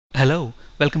Hello,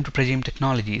 welcome to Prajim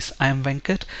Technologies. I am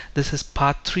Venkat. This is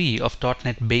part 3 of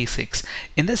 .NET Basics.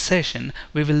 In this session,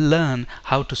 we will learn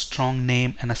how to strong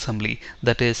name an assembly,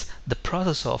 that is, the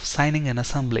process of signing an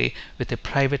assembly with a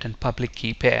private and public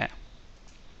key pair.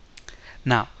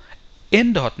 Now,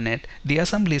 in .NET, the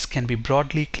assemblies can be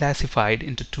broadly classified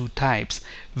into two types,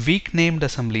 weak named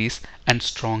assemblies and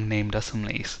strong named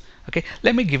assemblies. Okay,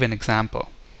 let me give an example.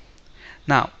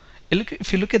 Now,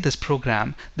 if you look at this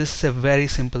program, this is a very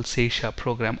simple C#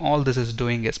 program. All this is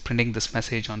doing is printing this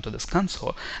message onto this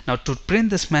console. Now, to print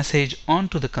this message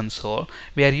onto the console,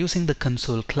 we are using the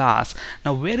console class.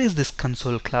 Now, where is this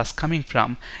console class coming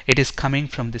from? It is coming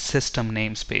from the system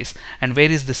namespace. And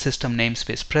where is the system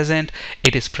namespace present?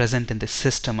 It is present in the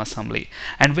system assembly.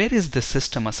 And where is the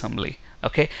system assembly?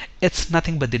 Okay, it's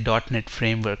nothing but the .NET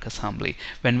Framework assembly.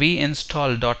 When we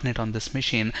install .NET on this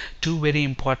machine, two very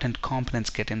important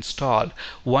components get installed.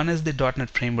 One is the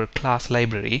 .NET Framework class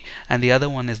library, and the other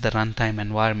one is the runtime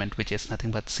environment, which is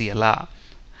nothing but CLR.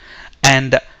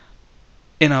 And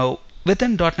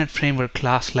within .NET Framework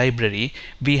class library,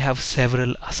 we have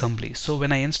several assemblies. So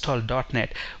when I install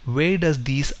 .NET, where does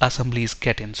these assemblies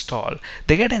get installed?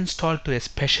 They get installed to a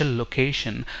special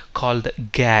location called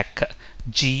GAC,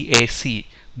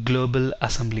 Global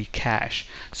Assembly Cache.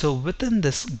 So within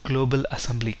this Global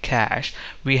Assembly Cache,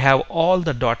 we have all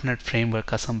the .NET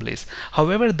Framework assemblies.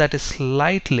 However, that is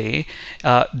slightly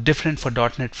different for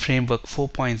 .NET Framework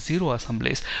 4.0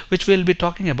 assemblies, which we'll be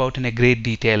talking about in a great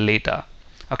detail later.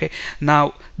 Okay,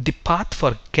 now the path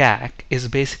for GAC is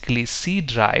basically C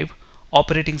drive,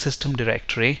 operating system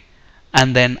directory,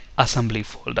 and then assembly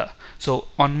folder. So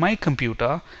on my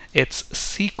computer, it's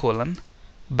C:\/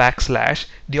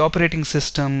 the operating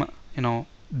system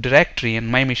directory, and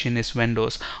my machine is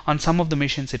Windows. On some of the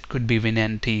machines it could be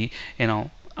WinNT,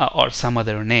 or some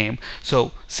other name.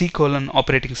 So C:\/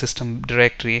 operating system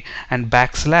directory and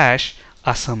 /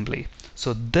 assembly.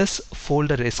 So this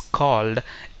folder is called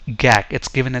GAC. It's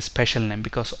given a special name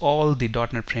because all the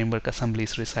 .NET Framework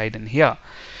assemblies reside in here.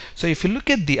 So if you look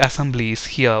at the assemblies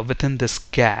here within this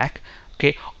GAC,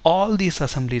 okay, all these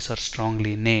assemblies are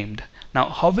strongly named. Now,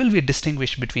 how will we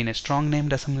distinguish between a strong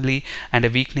named assembly and a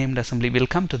weak named assembly? We'll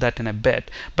come to that in a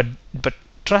bit, but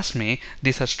trust me,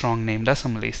 these are strong named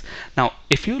assemblies. Now,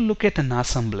 if you look at an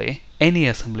assembly, any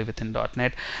assembly within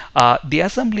 .NET, the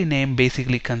assembly name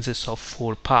basically consists of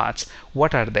 4 parts.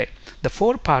 What are they? The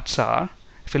 4 parts are,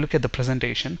 if you look at the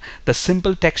presentation, the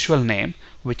simple textual name,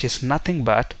 which is nothing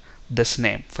but this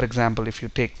name. For example, if you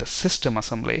take the system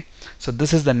assembly, so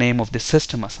this is the name of the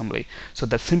system assembly. So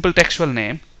the simple textual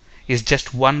name is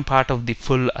just one part of the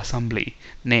full assembly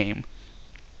name.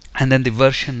 And then the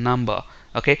version number.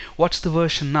 Okay, what's the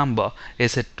version number?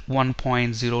 Is it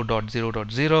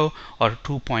 1.0.0.0 or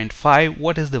 2.5?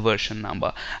 What is the version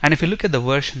number? And if you look at the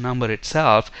version number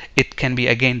itself, it can be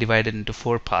again divided into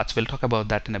 4 parts. We'll talk about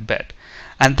that in a bit.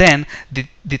 And then the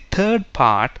third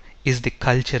part is the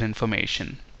culture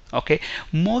information. Okay,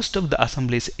 most of the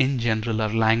assemblies in general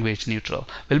are language neutral.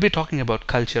 We'll be talking about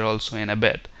culture also in a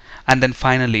bit. And then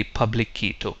finally, public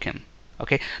key token.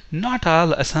 Okay, not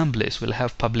all assemblies will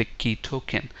have public key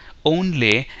token.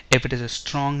 Only if it is a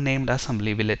strong named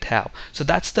assembly will it have. So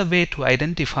that's the way to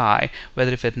identify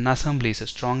whether if an assembly is a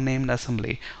strong named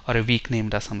assembly or a weak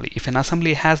named assembly. If an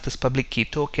assembly has this public key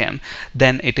token,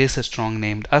 then it is a strong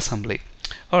named assembly.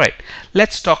 Alright,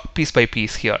 let's talk piece by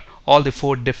piece here. All the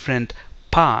 4 different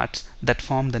parts that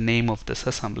form the name of this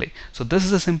assembly. So this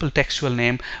is a simple textual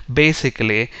name.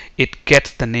 Basically, it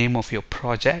gets the name of your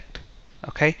project.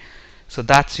 Okay, so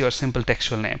that's your simple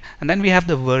textual name. And then we have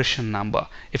the version number.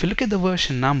 If you look at the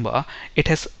version number,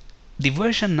 the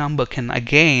version number can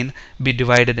again be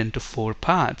divided into 4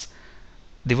 parts.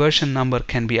 The version number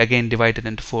can be again divided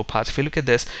into 4 parts. If you look at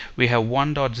this, we have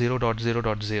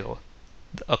 1.0.0.0.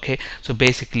 Okay, so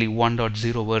basically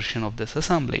 1.0 version of this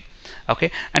assembly.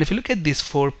 Okay, and if you look at these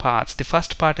 4 parts, the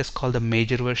first part is called the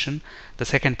major version, the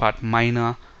second part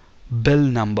minor,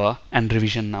 build number, and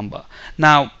revision number.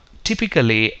 Now,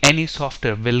 typically any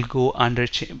software will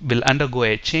undergo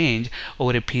a change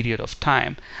over a period of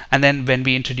time, and then when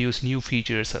we introduce new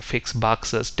features or fix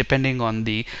bugs, depending on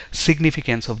the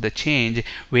significance of the change,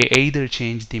 we either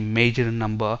change the major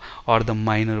number or the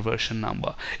minor version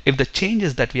number. If the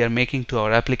changes that we are making to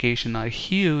our application are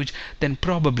huge, then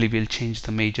probably we'll change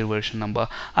the major version number.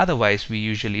 Otherwise, we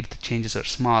usually, if the changes are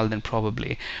small, then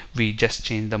probably we just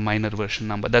change the minor version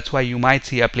number. That's why you might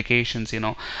see applications,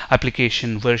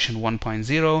 application version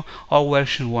 1.0 or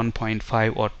version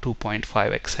 1.5 or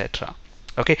 2.5, etc.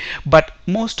 Okay, but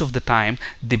most of the time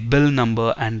the build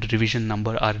number and revision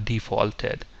number are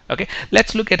defaulted. Okay,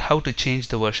 let's look at how to change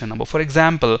the version number. For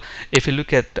example, if you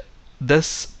look at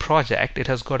this project, it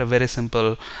has got a very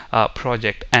simple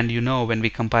project, and when we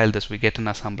compile this we get an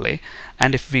assembly.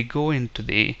 And if we go into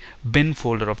the bin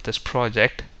folder of this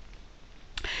project,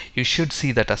 you should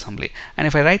see that assembly. And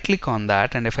if I right click on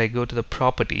that, and if I go to the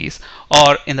properties,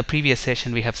 or in the previous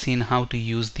session we have seen how to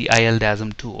use the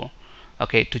ILDASM tool,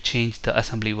 okay, to change the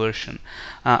assembly version,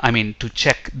 to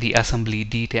check the assembly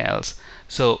details.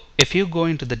 So if you go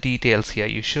into the details here,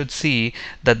 you should see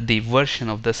that the version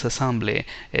of this assembly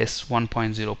is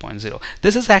 1.0.0.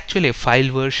 This is actually a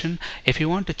file version. If you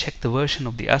want to check the version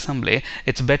of the assembly,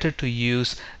 it's better to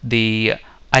use the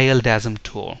ILDASM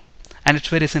tool. And it's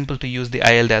very simple to use the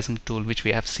ILDASM tool, which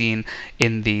we have seen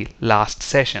in the last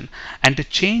session. And to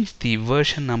change the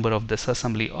version number of this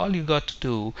assembly, all you got to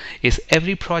do is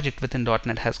every project within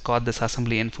 .NET has got this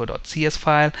assemblyinfo.cs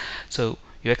file. So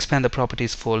you expand the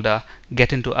properties folder,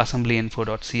 get into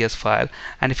assemblyinfo.cs file,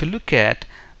 and if you look at,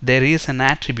 there is an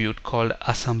attribute called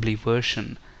assembly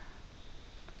version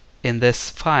in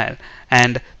this file,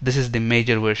 and this is the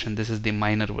major version, this is the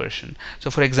minor version.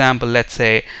 So for example, let's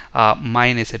say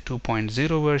mine is a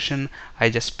 2.0 version.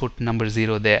 I just put number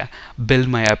 0 there, build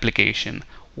my application.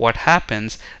 What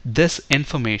happens, this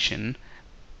information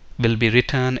will be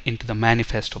returned into the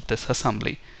manifest of this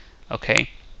assembly. Okay,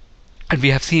 and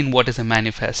we have seen what is a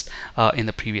manifest in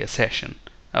the previous session.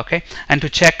 Okay, and to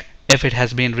check if it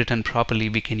has been written properly,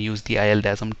 we can use the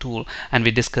ILDASM tool, and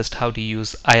we discussed how to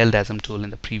use ILDASM tool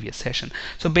in the previous session.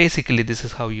 So basically this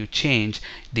is how you change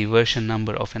the version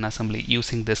number of an assembly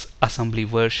using this assembly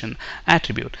version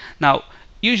attribute. Now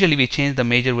usually we change the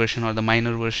major version or the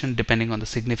minor version depending on the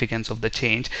significance of the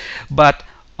change, but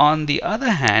on the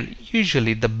other hand,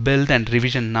 usually the build and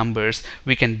revision numbers,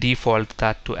 we can default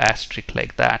that to asterisk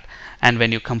like that, and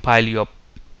when you compile your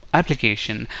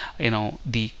application,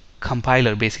 the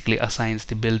compiler basically assigns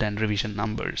the build and revision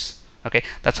numbers. Okay,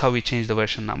 that's how we change the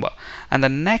version number. And the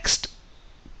next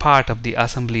part of the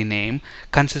assembly name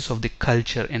consists of the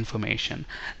culture information.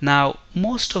 Now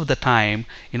most of the time,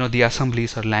 the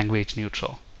assemblies are language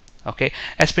neutral. Okay,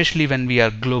 especially when we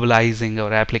are globalizing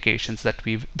our applications,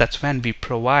 that's when we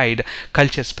provide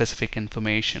culture specific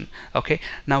information. Okay,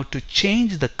 now to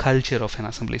change the culture of an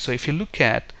assembly, so if you look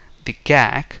at the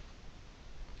GAC,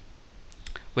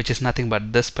 which is nothing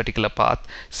but this particular path,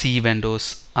 C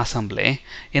Windows assembly.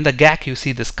 In the GAC you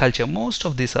see this culture. Most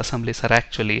of these assemblies are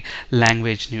actually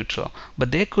language neutral,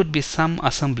 but there could be some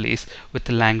assemblies with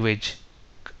the language,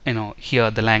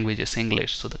 here the language is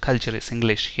English, so the culture is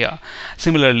English here.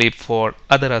 Similarly, for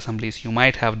other assemblies you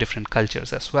might have different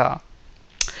cultures as well.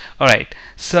 Alright,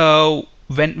 so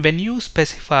when you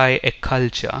specify a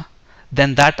culture,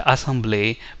 then that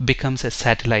assembly becomes a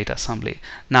satellite assembly.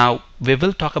 Now we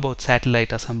will talk about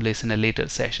satellite assemblies in a later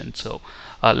session, so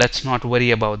let's not worry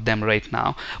about them right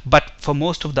now. But for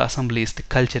most of the assemblies, the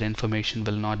culture information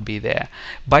will not be there.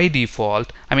 By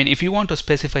default, if you want to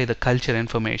specify the culture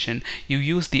information, you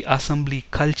use the assembly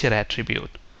culture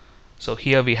attribute. So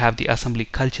here we have the assembly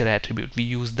culture attribute. We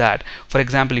use that. For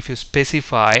example, if you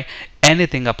specify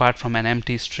anything apart from an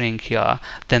empty string here,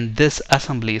 then this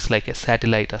assembly is like a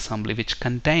satellite assembly which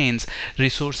contains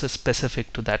resources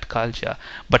specific to that culture.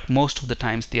 But most of the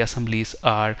times the assemblies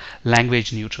are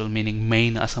language neutral, meaning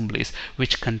main assemblies,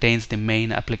 which contains the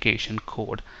main application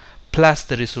code plus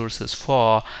the resources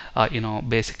for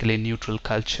basically neutral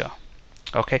culture.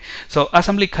 Okay, so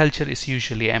assembly culture is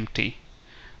usually empty.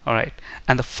 Alright,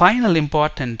 and the final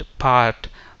important part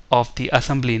of the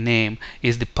assembly name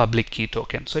is the public key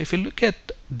token. So if you look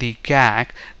at the GAC,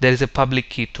 there is a public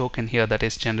key token here that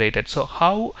is generated. So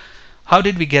how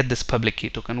did we get this public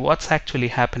key token? What's actually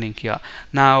happening here?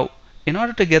 Now in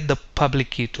order to get the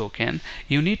public key token,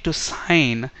 you need to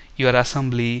sign your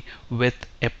assembly with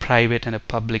a private and a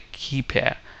public key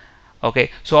pair.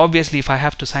 Okay, so obviously if I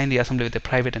have to sign the assembly with a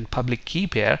private and public key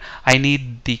pair, I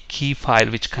need the key file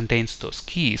which contains those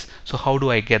keys. So how do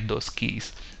I get those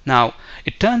keys? Now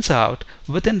it turns out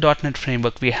within .NET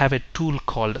Framework we have a tool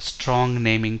called strong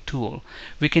naming tool.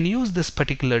 We can use this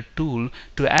particular tool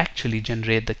to actually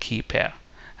generate the key pair.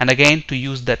 And again, to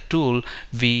use that tool,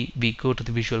 we go to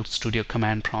the Visual Studio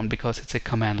command prompt because it's a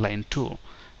command line tool.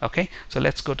 Okay, so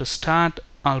let's go to Start,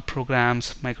 All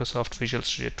Programs, Microsoft Visual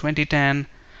Studio 2010,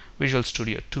 Visual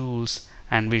Studio Tools,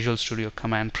 and Visual Studio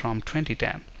Command Prompt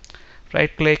 2010.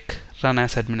 Right click, Run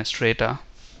as Administrator,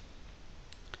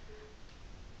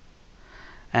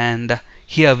 and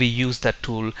here we use that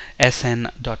tool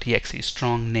sn.exe,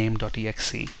 strong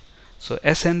name.exe. So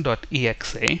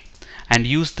sn.exe, and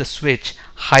use the switch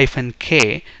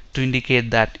 -k to indicate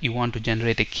that you want to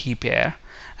generate a key pair,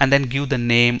 and then give the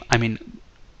name,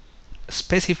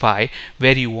 specify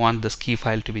where you want this key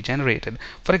file to be generated.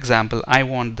 For example, I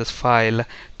want this file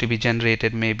to be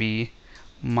generated maybe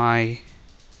my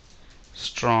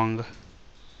strong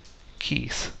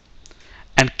keys.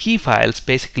 And key files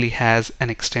basically has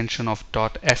an extension of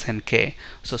 .snk,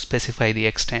 so specify the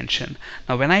extension.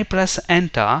 Now when I press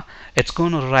enter, it's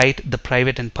going to write the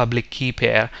private and public key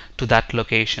pair to that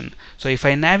location. So if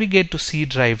I navigate to C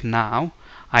drive now,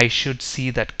 I should see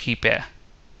that key pair.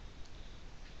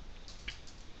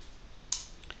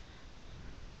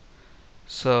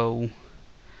 So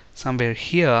somewhere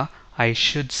here I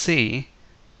should see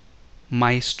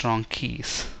my strong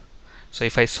keys. So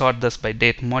if I sort this by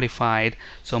date modified,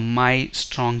 so my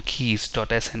strong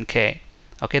keys.snk,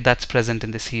 okay, that's present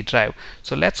in the C drive.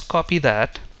 So let's copy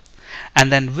that,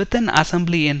 and then within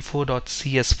assembly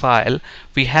info.cs file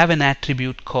we have an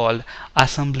attribute called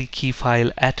assembly key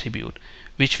file attribute,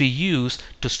 which we use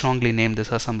to strongly name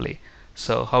this assembly.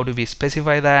 So how do we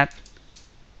specify that?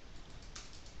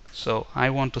 So I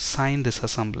want to sign this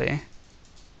assembly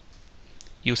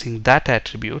using that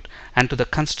attribute, and to the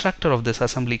constructor of this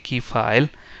assembly key file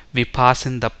we pass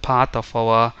in the path of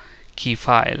our key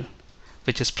file,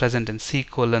 which is present in C:\/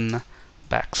 and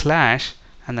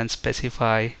then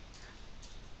specify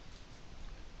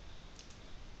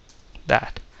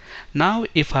that. Now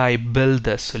if I build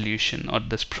this solution or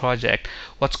this project,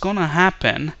 what's gonna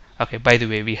happen, okay, by the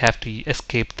way, we have to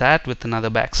escape that with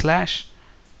another \.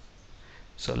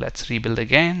 So let's rebuild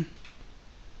again.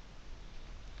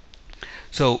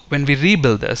 So when we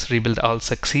rebuild this, rebuild all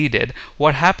succeeded,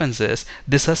 what happens is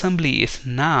this assembly is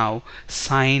now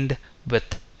signed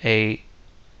with a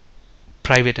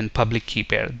private and public key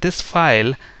pair. This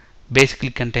file basically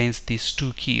contains these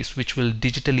two keys which will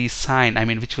digitally sign,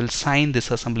 which will sign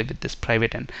this assembly with this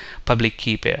private and public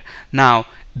key pair. Now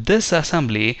this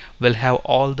assembly will have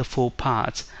all the 4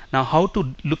 parts. Now how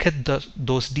to look at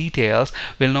those details,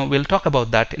 we'll talk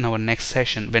about that in our next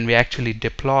session when we actually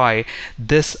deploy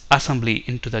this assembly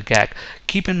into the GAC.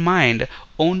 Keep in mind,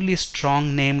 only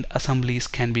strong named assemblies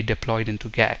can be deployed into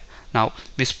GAC. Now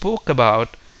we spoke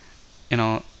about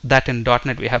that in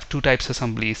 .NET we have two types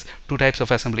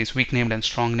of assemblies, weak named and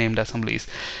strong named assemblies.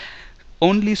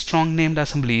 Only strong named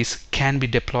assemblies can be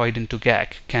deployed into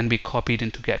GAC, can be copied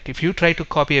into GAC. If you try to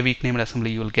copy a weak named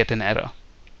assembly, you will get an error.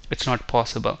 It's not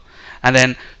possible. And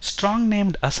then strong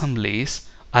named assemblies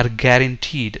are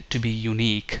guaranteed to be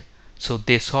unique, so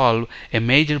they solve a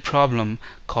major problem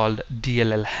called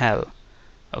DLL hell.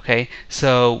 Okay,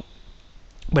 so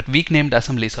but weak named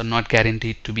assemblies are not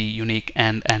guaranteed to be unique,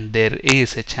 and there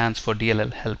is a chance for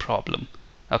DLL hell problem.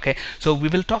 Okay, so we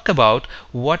will talk about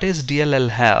what is DLL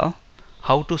hell,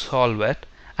 how to solve it,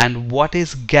 and what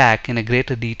is GAC in a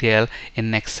greater detail in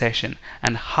next session,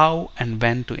 and how and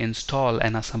when to install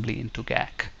an assembly into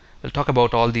GAC. We'll talk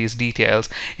about all these details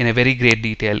in a very great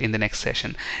detail in the next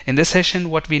session. In this session,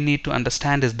 what we need to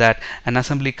understand is that an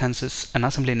assembly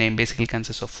name basically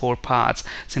consists of 4 parts: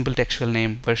 simple textual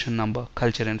name, version number,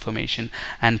 culture information,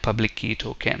 and public key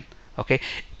token. Okay,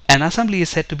 an assembly is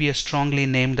said to be a strongly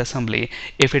named assembly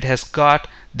if it has got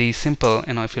the simple,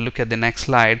 if you look at the next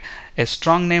slide, a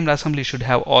strong named assembly should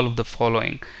have all of the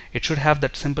following. It should have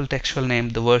that simple textual name,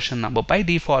 the version number. By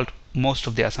default, most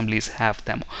of the assemblies have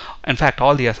them. In fact,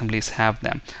 all the assemblies have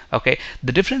them. Okay,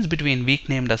 the difference between weak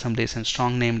named assemblies and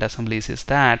strong named assemblies is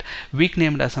that weak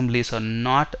named assemblies are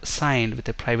not signed with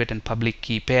a private and public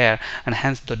key pair, and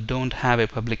hence they don't have a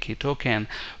public key token,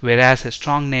 whereas a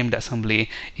strong named assembly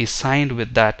is signed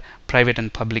with that private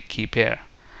and public key pair.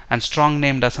 And strong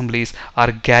named assemblies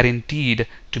are guaranteed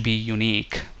to be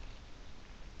unique.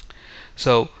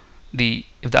 So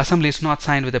if the assembly is not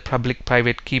signed with a public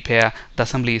private key pair, the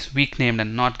assembly is weak named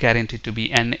and not guaranteed to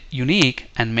be unique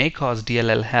and may cause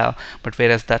DLL hell, but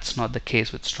whereas that's not the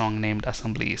case with strong named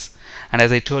assemblies. And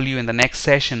as I told you, in the next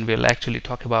session we'll actually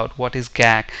talk about what is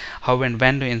GAC, how and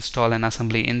when to install an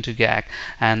assembly into GAC,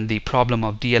 and the problem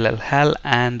of DLL hell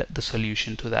and the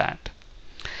solution to that.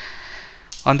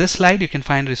 On this slide you can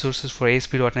find resources for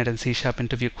ASP.NET and C#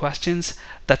 interview questions.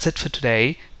 That's it for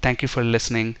today. Thank you for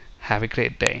listening. Have a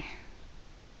great day.